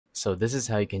So this is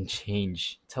how you can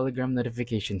change Telegram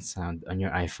notification sound on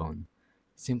your iPhone.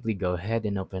 Simply go ahead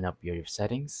and open up your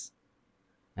settings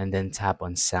and then tap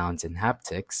on sounds and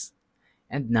haptics.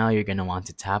 And now you're going to want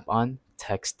to tap on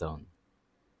text tone.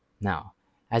 Now,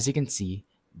 as you can see,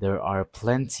 there are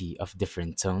plenty of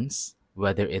different tones,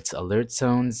 whether it's alert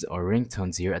tones or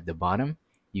ringtones here at the bottom.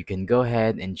 You can go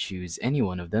ahead and choose any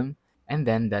one of them, and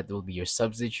then that will be your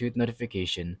substitute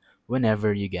notification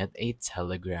whenever you get a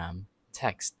Telegram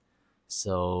text.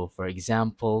 So, for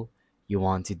example, you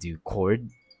want to do chord,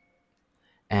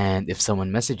 and if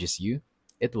someone messages you,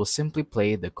 it will simply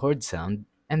play the chord sound,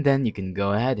 and then you can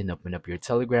go ahead and open up your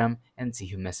Telegram and see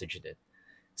who messaged it.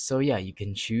 So yeah, you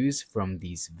can choose from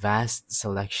these vast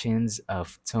selections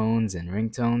of tones and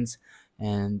ringtones.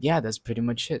 And yeah, that's pretty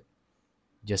much it.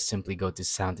 Just simply go to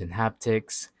sound and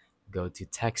haptics, go to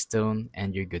text tone,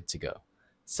 and you're good to go.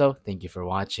 So thank you for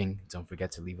watching. Don't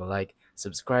forget to leave a like,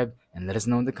 subscribe, and let us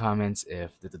know in the comments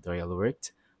if the tutorial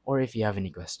worked or if you have any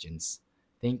questions.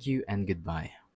 Thank you and goodbye.